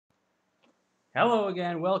Hello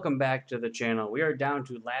again, welcome back to the channel. We are down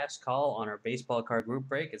to last call on our baseball card group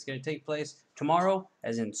break. It's going to take place tomorrow,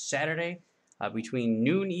 as in Saturday, between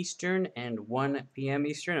noon Eastern and 1 p.m.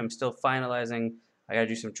 Eastern. I'm still finalizing. I got to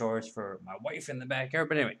do some chores for my wife in the backyard.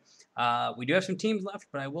 But anyway, we do have some teams left,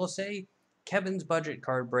 but I will say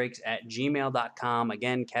kevinsbudgetcardbreaks at gmail.com.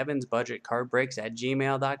 Again, kevinsbudgetcardbreaks at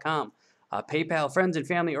gmail.com. PayPal, friends and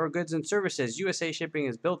family, or goods and services. USA shipping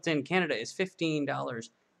is built in. Canada is $15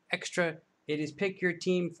 extra. It is pick your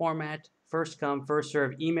team format, first come, first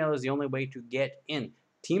serve. Email is the only way to get in.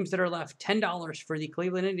 Teams that are left, $10 for the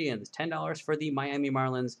Cleveland Indians, $10 for the Miami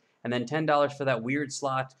Marlins, and then $10 for that weird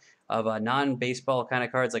slot of non-baseball kind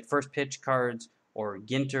of cards like first pitch cards or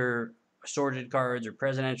Ginter assorted cards or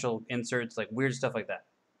presidential inserts, like weird stuff like that.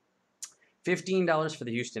 $15 for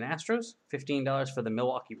the Houston Astros, $15 for the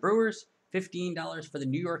Milwaukee Brewers, $15 for the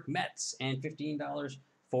New York Mets, and $15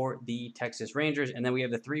 for the Texas Rangers. And then we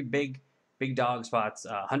have the three big dog spots,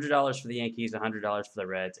 $100 for the Yankees, $100 for the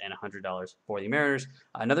Reds, and $100 for the Mariners.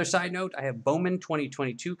 Another side note, I have Bowman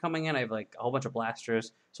 2022 coming in. I have like a whole bunch of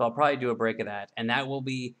blasters, so I'll probably do a break of that. And that will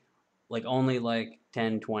be like only like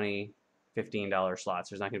 10, 20, $15 slots.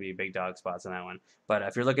 There's not going to be big dog spots on that one. But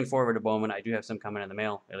if you're looking forward to Bowman, I do have some coming in the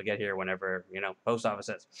mail. It'll get here whenever, post office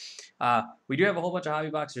says. We do have a whole bunch of hobby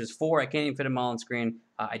boxes. There's 4. I can't even fit them all on screen.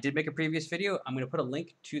 I did make a previous video. I'm going to put a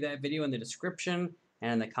link to that video in the description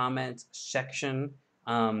and in the comments section.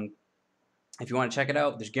 If you want to check it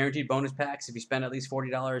out, there's guaranteed bonus packs. If you spend at least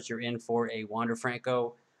 $40, you're in for a Wander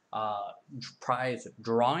Franco prize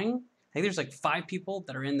drawing. I think there's like 5 people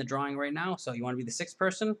that are in the drawing right now, so you want to be the 6th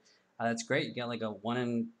person. That's great. You get like a 1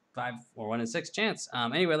 in 5 or 1 in 6 chance.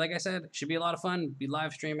 Anyway, like I said, it should be a lot of fun. Be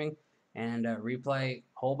live streaming and replay a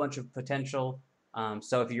whole bunch of potential.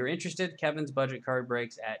 So if you're interested,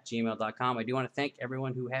 kevinsbudgetcardbreaks at gmail.com. I do want to thank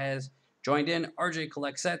everyone who has joined in. RJ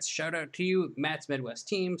Collects Sets, shout out to you. Matt's Midwest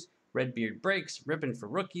Teams, Redbeard Breaks, Rippin' for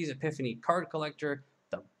Rookies, Epiphany Card Collector,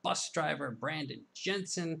 The Bus Driver, Brandon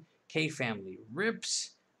Jensen, K Family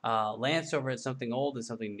Rips, Lance over at Something Old and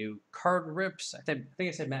Something New Card Rips. I think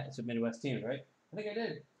I said Matt, it's Midwest Teams, right? I think I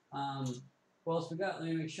did. What else we got? Let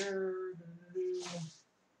me make sure.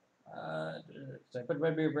 So I put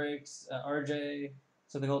Redbeard Breaks, RJ,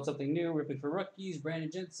 Something Old, Something New, Ripping for Rookies,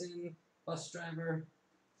 Brandon Jensen, Bus Driver,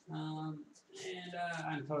 and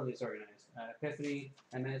I'm totally disorganized. Epiphany,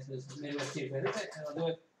 and Midwest Teams. I think that'll do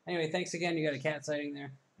it. Anyway, thanks again. You got a cat sighting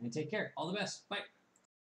there, and take care. All the best. Bye.